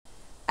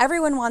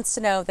Everyone wants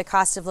to know the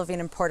cost of living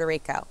in Puerto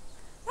Rico.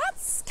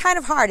 That's kind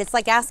of hard. It's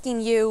like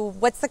asking you,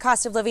 what's the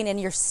cost of living in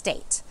your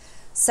state?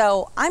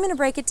 So I'm going to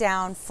break it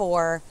down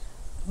for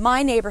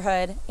my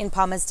neighborhood in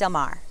Palmas del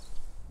Mar.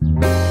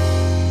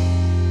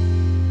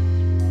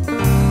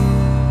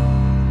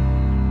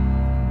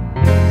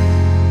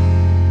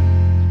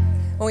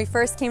 When we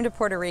first came to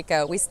Puerto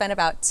Rico, we spent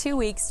about 2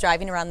 weeks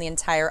driving around the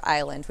entire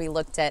island. We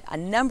looked at a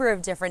number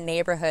of different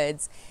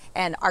neighborhoods,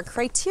 and our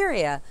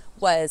criteria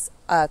was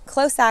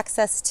close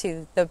access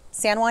to the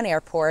San Juan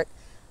airport,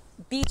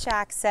 beach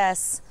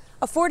access,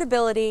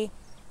 affordability,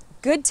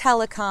 good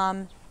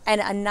telecom,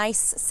 and a nice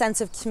sense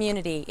of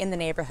community in the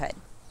neighborhood.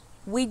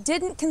 We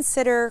didn't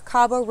consider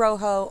Cabo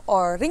Rojo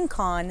or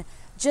Rincon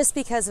just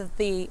because of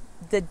the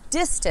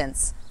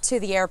distance to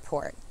the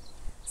airport.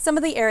 Some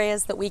of the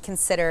areas that we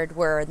considered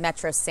were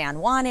Metro San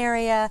Juan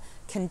area,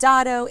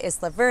 Condado,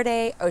 Isla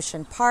Verde,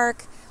 Ocean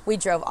Park. We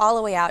drove all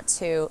the way out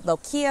to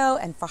Loquillo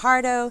and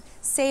Fajardo,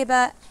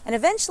 Ceiba, and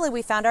eventually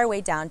we found our way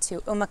down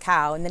to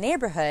Humacao in the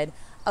neighborhood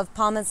of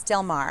Palmas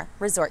del Mar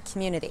Resort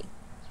Community.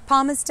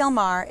 Palmas del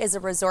Mar is a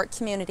resort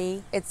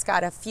community. It's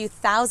got a few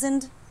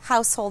thousand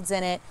households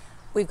in it.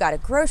 We've got a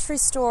grocery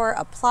store,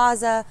 a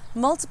plaza,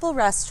 multiple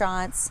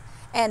restaurants,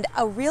 and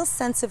a real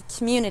sense of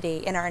community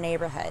in our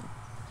neighborhood.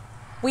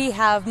 We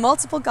have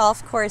multiple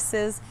golf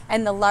courses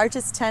and the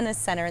largest tennis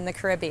center in the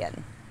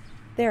Caribbean.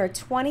 There are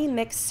 20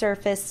 mixed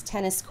surface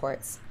tennis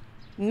courts.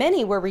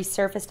 Many were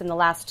resurfaced in the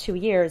last 2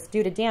 years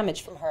due to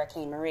damage from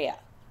Hurricane Maria.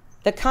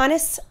 The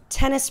Canis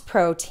Tennis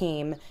Pro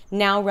team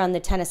now run the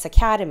Tennis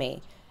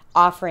Academy,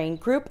 offering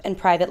group and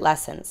private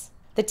lessons.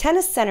 The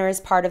tennis center is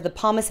part of the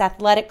Palmas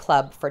Athletic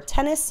Club for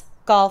tennis,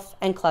 golf,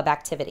 and club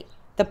activity.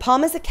 The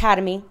Palmas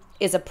Academy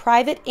is a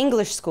private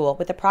English school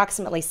with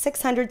approximately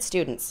 600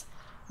 students,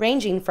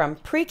 ranging from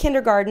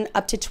pre-kindergarten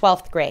up to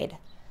 12th grade.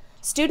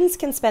 Students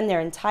can spend their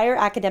entire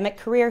academic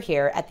career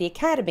here at the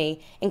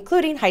Academy,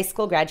 including high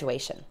school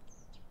graduation.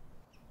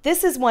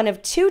 This is one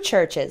of 2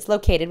 churches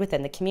located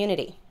within the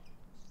community.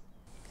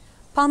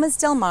 Palmas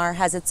del Mar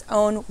has its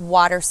own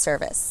water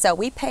service, so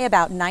we pay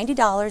about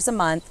 $90 a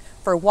month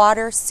for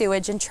water,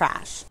 sewage, and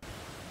trash.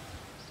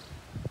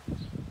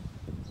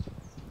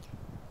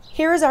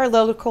 Here is our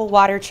local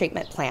water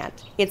treatment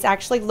plant. It's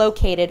actually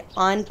located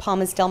on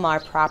Palmas del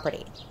Mar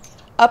property.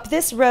 Up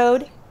this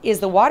road is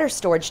the water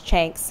storage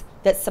tanks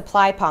that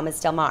supply Palmas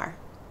del Mar.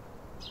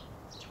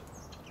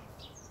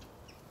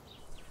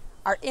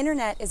 Our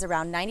internet is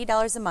around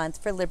 $90 a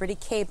month for Liberty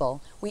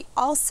Cable. We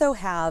also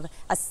have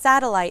a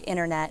satellite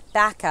internet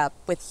backup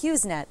with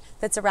HughesNet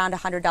that's around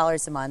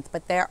 $100 a month,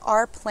 but there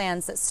are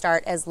plans that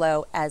start as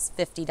low as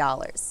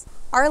 $50.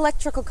 Our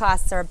electrical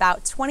costs are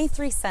about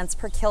 23 cents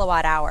per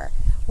kilowatt hour.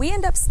 We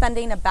end up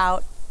spending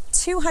about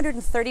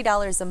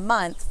 $230 a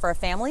month for a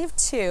family of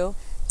 2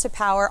 to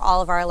power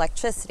all of our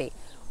electricity.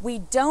 We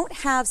don't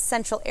have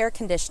central air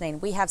conditioning.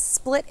 We have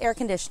split air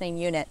conditioning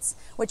units,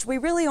 which we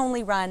really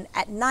only run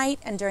at night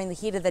and during the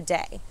heat of the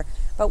day.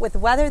 But with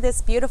weather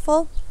this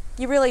beautiful,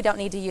 you really don't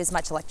need to use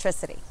much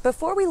electricity.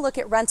 Before we look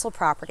at rental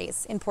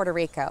properties in Puerto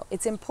Rico,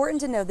 it's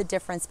important to know the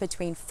difference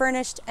between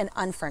furnished and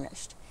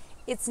unfurnished.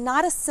 It's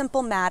not a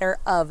simple matter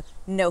of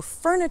no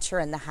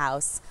furniture in the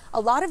house. A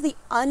lot of the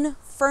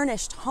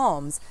unfurnished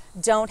homes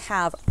don't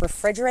have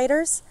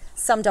refrigerators,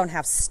 some don't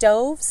have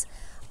stoves.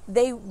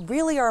 They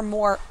really are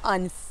more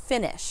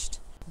unfinished.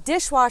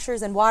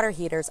 Dishwashers and water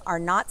heaters are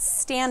not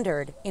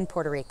standard in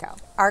Puerto Rico.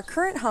 Our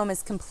current home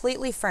is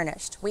completely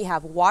furnished. We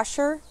have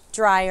washer,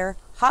 dryer,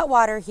 hot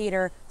water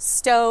heater,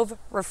 stove,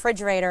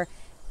 refrigerator,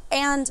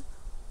 and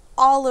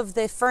all of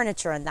the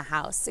furniture in the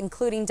house,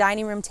 including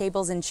dining room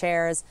tables and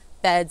chairs,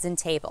 beds and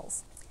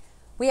tables.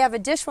 We have a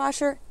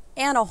dishwasher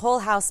and a whole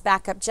house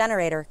backup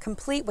generator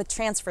complete with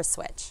transfer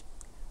switch.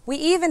 We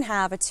even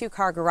have a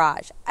 2-car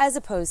garage as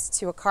opposed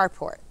to a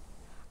carport.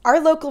 Our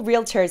local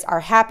realtors are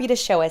happy to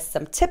show us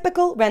some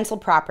typical rental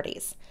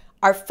properties.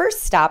 Our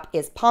first stop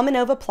is Palma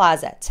Nova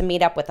Plaza to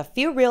meet up with a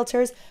few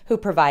realtors who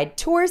provide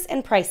tours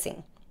and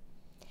pricing.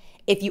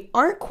 If you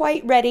aren't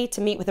quite ready to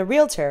meet with a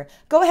realtor,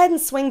 go ahead and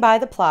swing by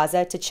the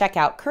plaza to check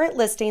out current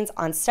listings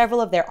on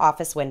several of their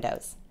office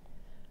windows.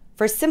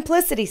 For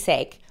simplicity's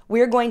sake, we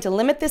are going to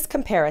limit this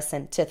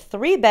comparison to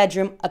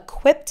 3-bedroom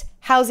equipped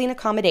housing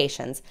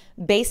accommodations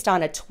based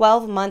on a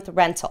 12-month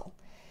rental.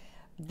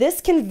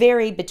 This can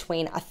vary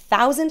between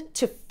 $1,000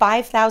 to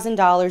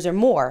 $5,000 or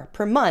more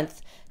per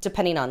month,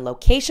 depending on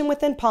location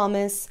within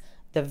Palmas,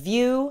 the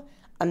view,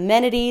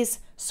 amenities,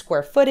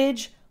 square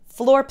footage,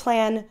 floor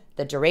plan,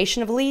 the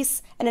duration of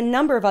lease, and a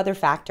number of other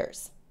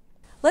factors.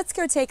 Let's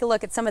go take a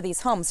look at some of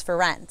these homes for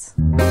rent.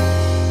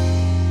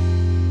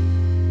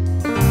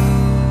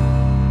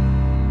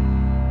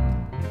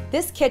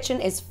 This kitchen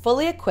is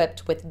fully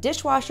equipped with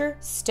dishwasher,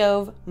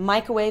 stove,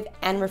 microwave,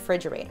 and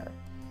refrigerator.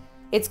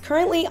 It's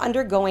currently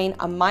undergoing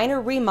a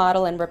minor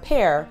remodel and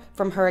repair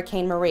from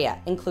Hurricane Maria,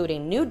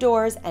 including new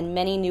doors and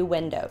many new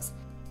windows.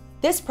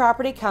 This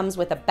property comes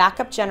with a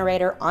backup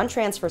generator on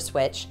transfer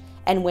switch,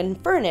 and when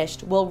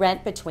furnished, will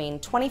rent between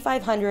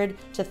 $2,500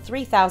 to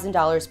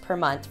 $3,000 per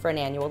month for an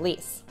annual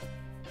lease.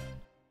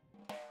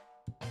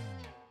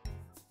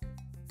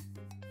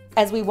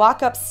 As we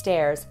walk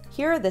upstairs,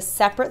 here are the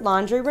separate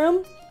laundry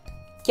room,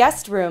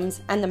 guest rooms,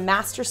 and the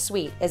master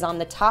suite is on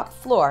the top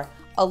floor,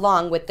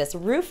 along with this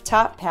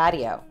rooftop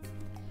patio.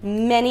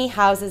 Many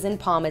houses in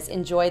Palmas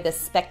enjoy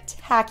this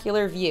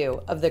spectacular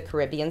view of the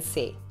Caribbean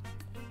Sea.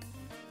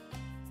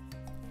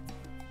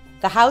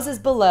 The houses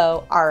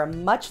below are a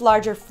much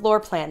larger floor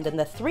plan than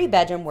the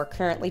 3-bedroom we're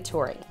currently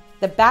touring.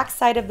 The back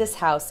side of this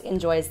house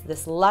enjoys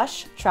this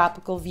lush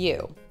tropical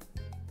view.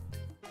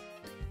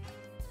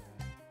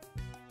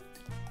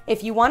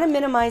 If you want to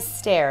minimize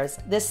stairs,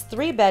 this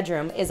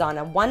 3-bedroom is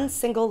on one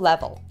single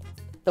level.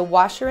 The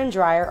washer and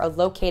dryer are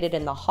located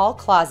in the hall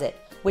closet,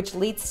 which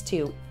leads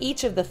to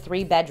each of the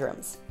 3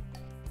 bedrooms.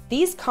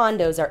 These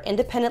condos are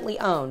independently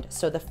owned,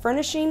 so the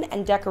furnishing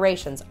and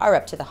decorations are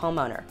up to the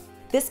homeowner.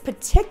 This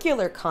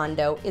particular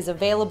condo is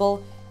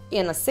available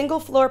in a single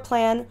floor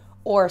plan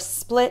or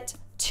split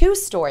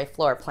 2-story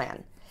floor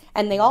plan,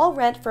 and they all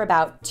rent for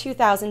about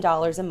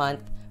 $2,000 a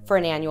month for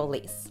an annual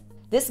lease.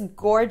 This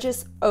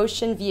gorgeous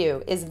ocean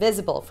view is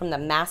visible from the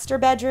master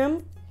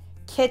bedroom,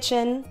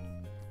 kitchen,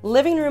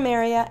 living room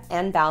area,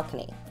 and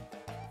balcony.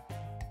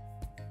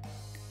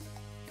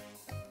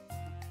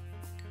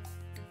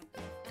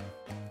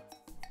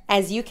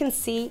 As you can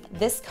see,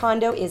 this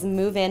condo is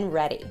move-in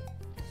ready.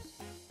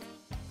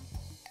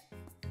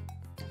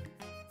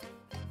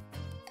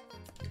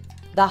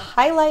 The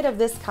highlight of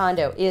this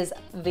condo is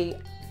the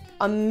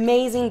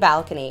amazing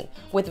balcony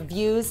with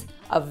views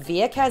of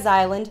Vieques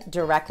Island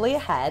directly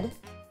ahead,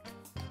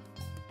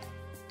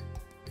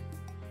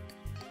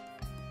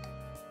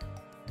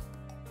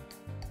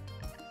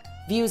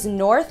 views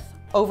north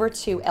over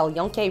to El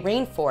Yunque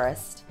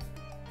Rainforest,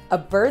 a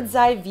bird's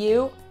eye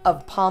view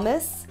of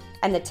Palmas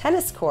and the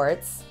tennis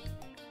courts,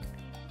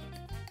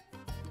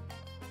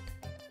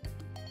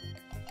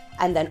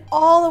 and then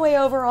all the way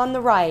over on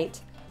the right,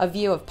 a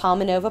view of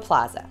Palma Nova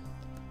Plaza.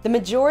 The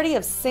majority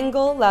of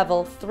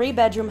single-level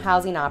 3-bedroom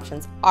housing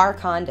options are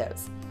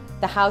condos.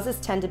 The houses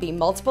tend to be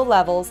multiple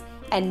levels,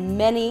 and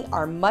many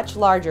are much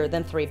larger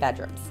than 3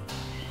 bedrooms.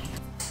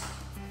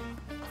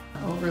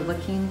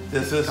 Overlooking the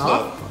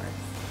golf course.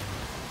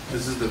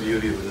 This is the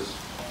beauty of this.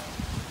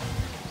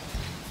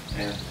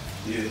 And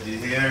do you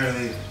hear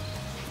any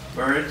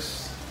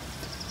birds?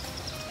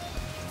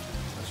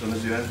 As soon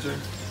as you enter,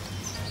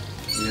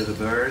 you hear the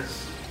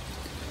birds.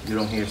 You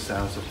don't hear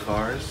sounds of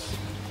cars.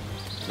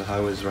 The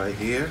highway's right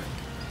here,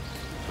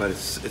 but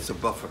it's a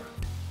buffer.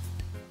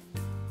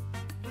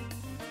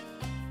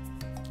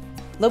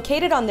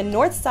 Located on the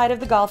north side of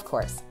the golf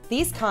course,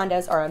 these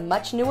condos are a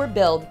much newer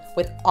build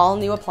with all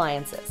new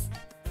appliances.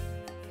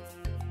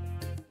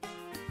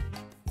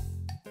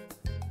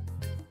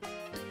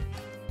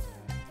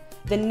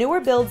 The newer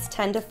builds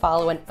tend to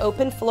follow an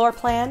open floor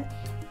plan,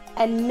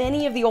 and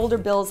many of the older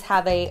builds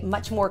have a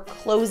much more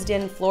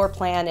closed-in floor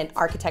plan and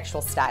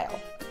architectural style.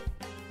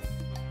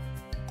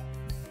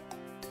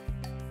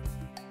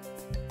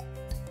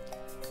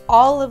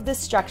 All of the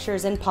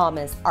structures in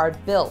Palmas are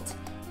built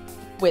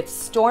with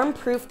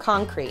storm-proof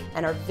concrete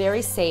and are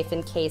very safe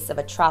in case of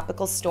a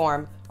tropical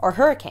storm or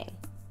hurricane.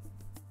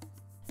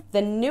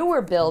 The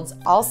newer builds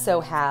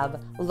also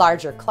have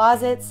larger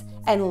closets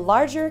and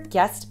larger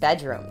guest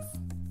bedrooms.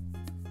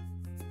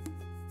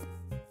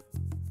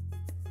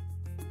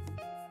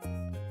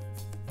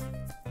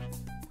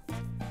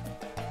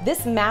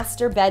 This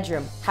master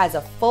bedroom has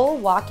a full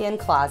walk-in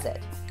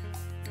closet.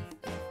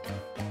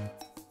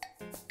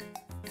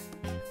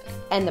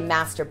 And the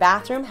master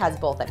bathroom has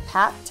both a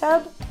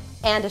bathtub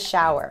and a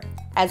shower,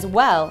 as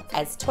well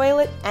as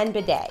toilet and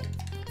bidet.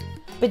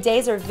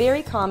 Bidets are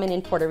very common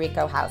in Puerto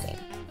Rico housing.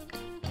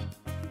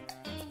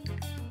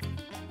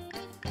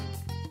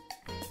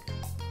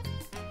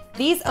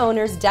 These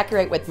owners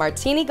decorate with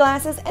martini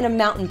glasses and a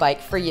mountain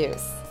bike for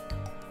use.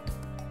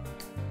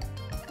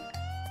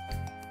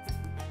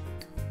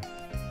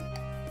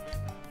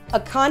 A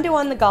condo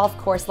on the golf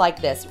course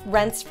like this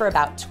rents for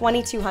about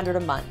 $2,200 a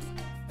month.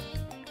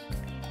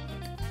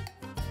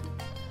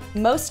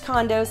 Most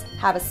condos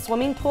have a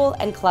swimming pool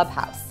and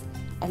clubhouse,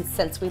 and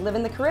since we live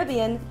in the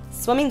Caribbean,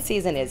 swimming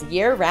season is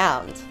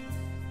year-round.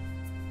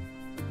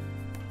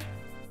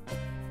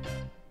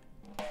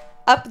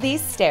 Up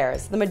these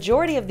stairs, the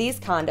majority of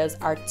these condos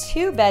are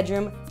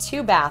 2-bedroom,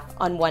 2-bath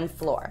on 1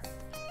 floor.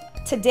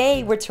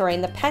 Today, we're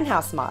touring the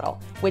penthouse model,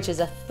 which is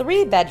a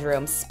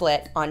 3-bedroom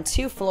split on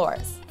 2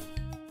 floors.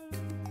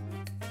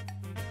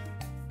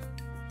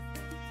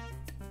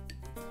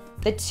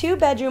 The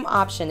 2-bedroom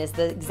option is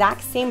the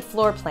exact same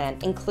floor plan,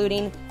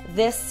 including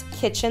this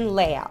kitchen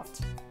layout.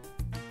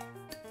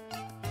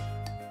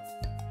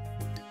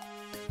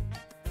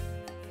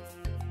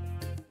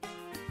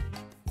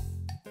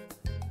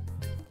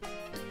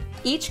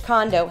 Each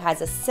condo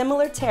has a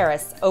similar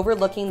terrace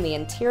overlooking the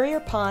interior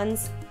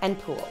ponds and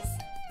pools.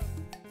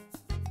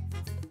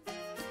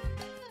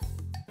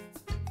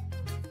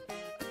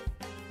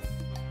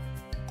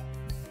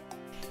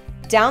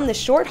 Down the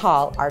short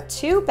hall are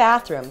 2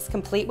 bathrooms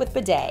complete with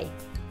bidet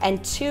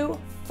and 2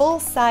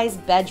 full-size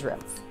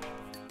bedrooms.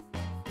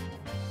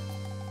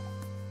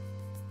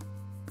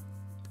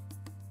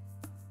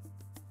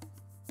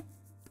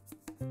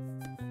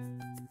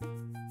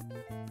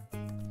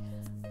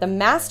 The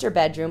master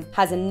bedroom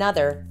has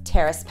another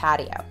terrace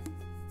patio.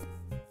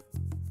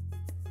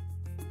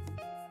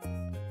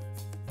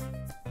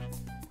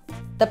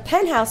 The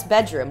penthouse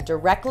bedroom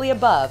directly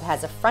above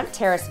has a front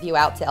terrace view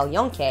out to El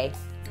Yunque,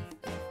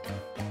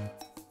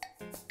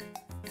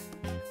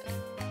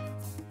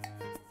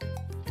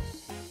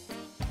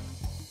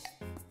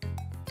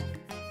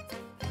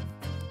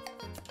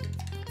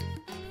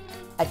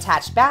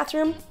 attached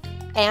bathroom,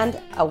 and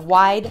a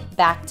wide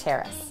back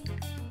terrace.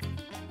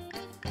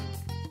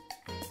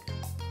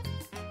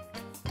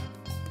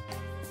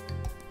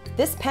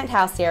 This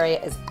penthouse area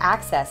is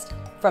accessed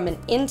from an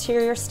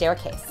interior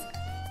staircase.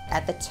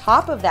 At the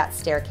top of that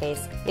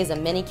staircase is a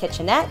mini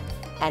kitchenette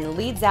and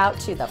leads out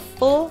to the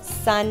full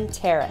sun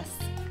terrace.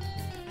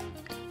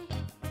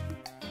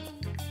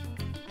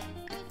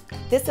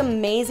 This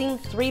amazing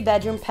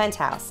 3-bedroom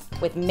penthouse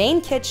with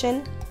main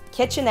kitchen,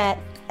 kitchenette,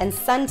 and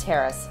sun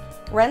terrace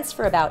rents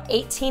for about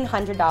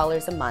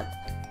 $1,800 a month.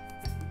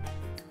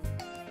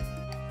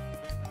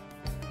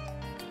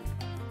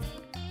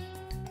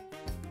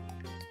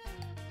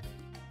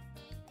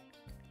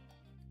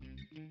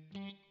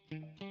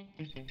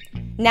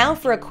 Now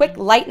for a quick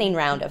lightning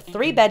round of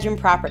 3-bedroom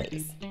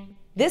properties.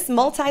 This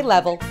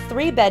multi-level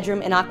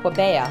 3-bedroom in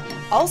Aquabella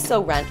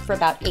also rent for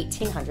about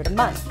 $1,800 a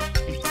month.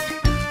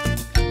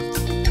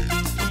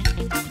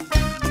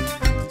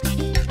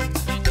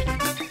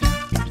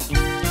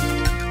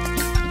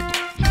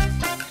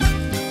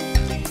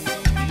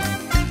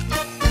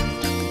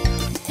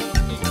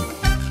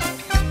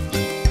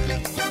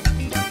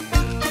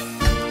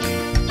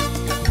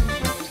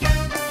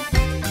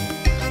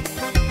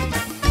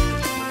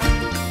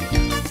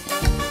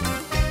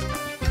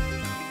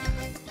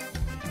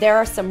 There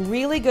are some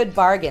really good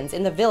bargains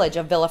in the village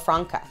of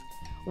Villafranca.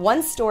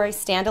 One-story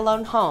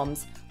standalone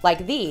homes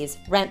like these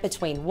rent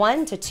between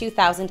 $1,000 to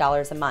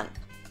 $2,000 a month.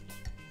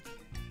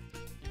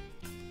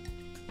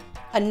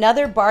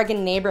 Another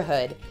bargain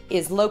neighborhood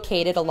is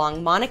located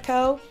along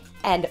Monaco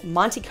and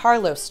Monte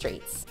Carlo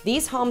streets.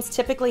 These homes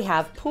typically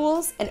have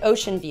pools and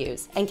ocean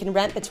views and can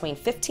rent between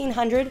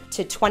 $1,500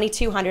 to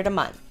 $2,200 a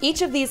month.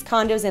 Each of these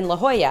condos in La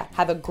Jolla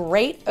have a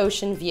great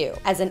ocean view.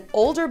 As an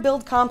older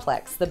build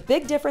complex, the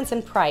big difference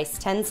in price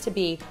tends to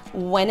be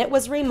when it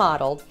was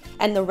remodeled,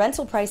 and the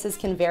rental prices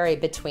can vary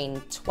between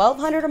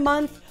 $1,200 a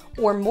month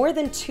or more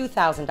than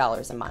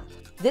 $2,000 a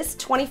month. This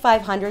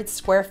 2,500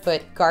 square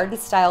foot garden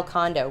style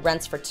condo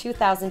rents for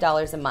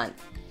 $2,000 a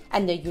month.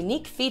 And the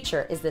unique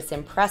feature is this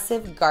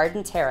impressive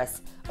garden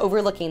terrace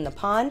overlooking the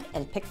pond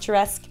and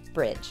picturesque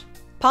bridge.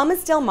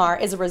 Palmas del Mar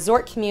is a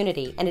resort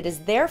community, and it is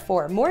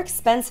therefore more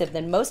expensive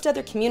than most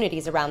other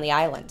communities around the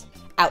island.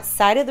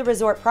 Outside of the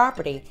resort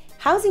property,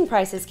 housing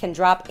prices can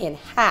drop in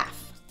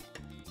half.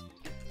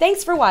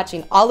 Thanks for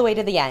watching all the way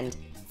to the end.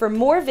 For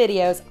more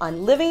videos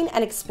on living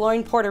and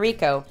exploring Puerto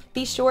Rico,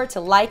 be sure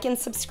to like and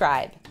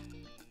subscribe.